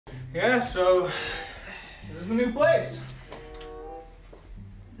Yeah, so this is the new place.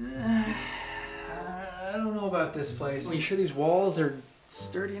 I don't know about this place. Are you sure these walls are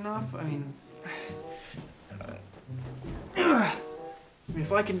sturdy enough? I mean,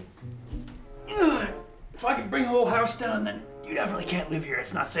 if I can bring the whole house down, then you definitely can't live here.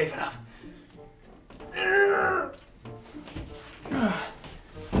 It's not safe enough. I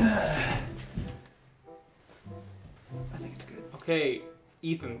think it's good. Okay,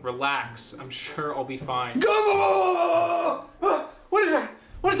 Ethan, relax. I'm sure I'll be fine. Go! What is that?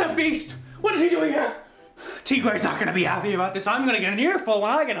 What is that beast? What is he doing here? Tigre's not gonna be happy about this. I'm gonna get an earful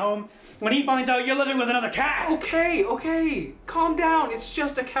when I get home. When he finds out you're living with another cat. Okay, calm down. It's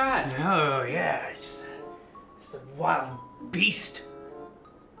just a cat. Oh yeah, it's a wild beast.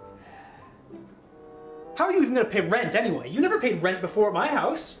 How are you even gonna pay rent anyway? You never paid rent before at my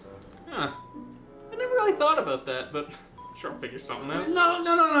house. Huh. I never really thought about that, but I'm sure I'll figure something out.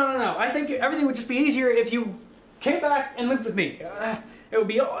 No. I think everything would just be easier if you came back and lived with me. It would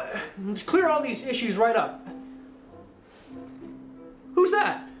be just clear all these issues right up. Who's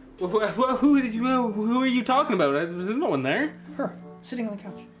that? Who are you talking about? There's no one there. Her, sitting on the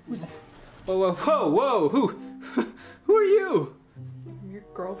couch. Who's that? Whoa, who are you? Your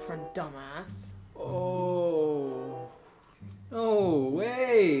girlfriend, dumbass. Oh. Oh,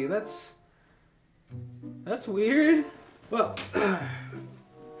 hey, that's weird. Well,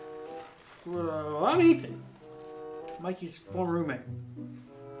 I'm Ethan. Mikey's former roommate.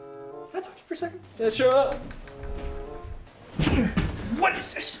 Can I talk to you for a second? Yeah, sure. What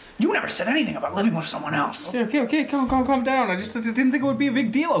is this? You never said anything about living with someone else. Okay, calm down. I just didn't think it would be a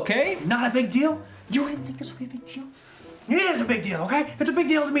big deal, okay? Not a big deal? You didn't think this would be a big deal? It is a big deal, okay? It's a big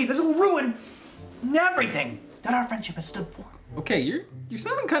deal to me. This will ruin everything that our friendship has stood for. Okay, you're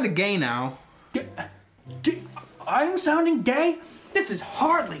sounding kind of gay now. I'm sounding gay? This is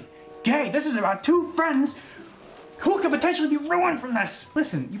hardly gay. This is about two friends who could potentially be ruined from this.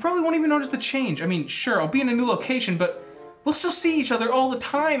 Listen, you probably won't even notice the change. I mean, sure, I'll be in a new location, but we'll still see each other all the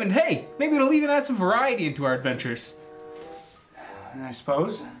time, and hey, maybe it'll even add some variety into our adventures. I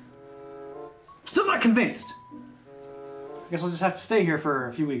suppose. Still not convinced. I guess I'll just have to stay here for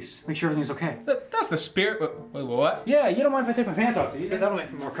a few weeks. Make sure everything's okay. That's the spirit. Wait, what? Yeah, you don't mind if I take my pants off, do you? That'll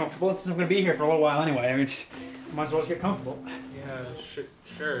make me more comfortable since I'm gonna be here for a little while anyway. I mean, might as well just get comfortable. Yeah,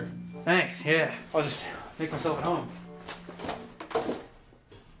 sure. Thanks, yeah. I'll just make myself at home.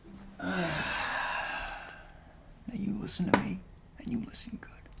 Now you listen to me, and you listen good.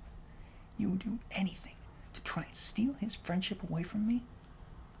 You do anything to try and steal his friendship away from me,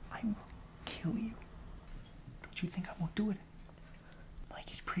 I will kill you. Don't you think I won't do it?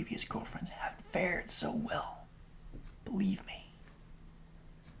 Mikey's previous girlfriends haven't fared so well. Believe me.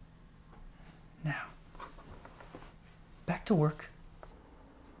 Now, back to work.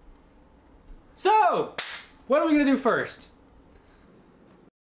 So, what are we gonna do first?